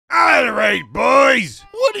Alright, boys.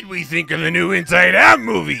 What did we think of the new Inside Out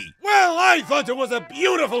movie? Well, I thought it was a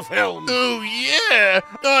beautiful film. Oh, yeah.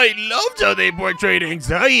 I loved how they portrayed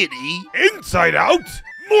anxiety. Inside Out?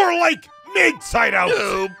 More like Mid-Side Out.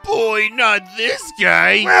 Oh, boy, not this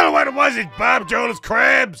guy. Well, what was it, Bob Jones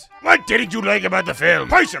Krabs? What didn't you like about the film?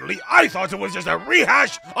 Personally, I thought it was just a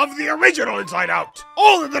rehash of the original Inside Out.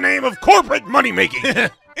 All in the name of corporate money-making.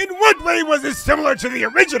 In what way was this similar to the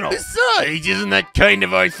original? Besides, isn't that kind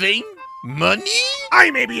of our thing? Money? I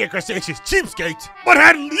may be a crustaceous cheapskate, but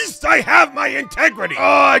at least I have my integrity.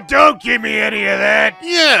 Oh, don't give me any of that.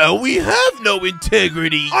 Yeah, we have no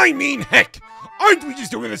integrity. I mean, heck, aren't we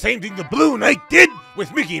just doing the same thing the Blue Knight did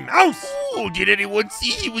with Mickey Mouse? Oh, did anyone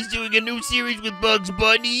see he was doing a new series with Bugs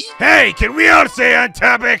Bunny? Hey, can we all stay on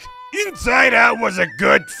topic? Inside Out was a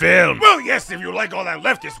good film. Well, yes, if you like all that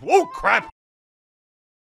leftist woke crap.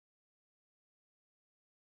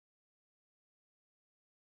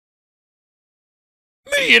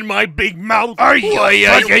 Me and my big mouth. Are you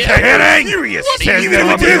fucking kidding? Serious? What are you You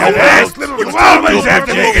always have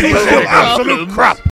to make it absolute crap.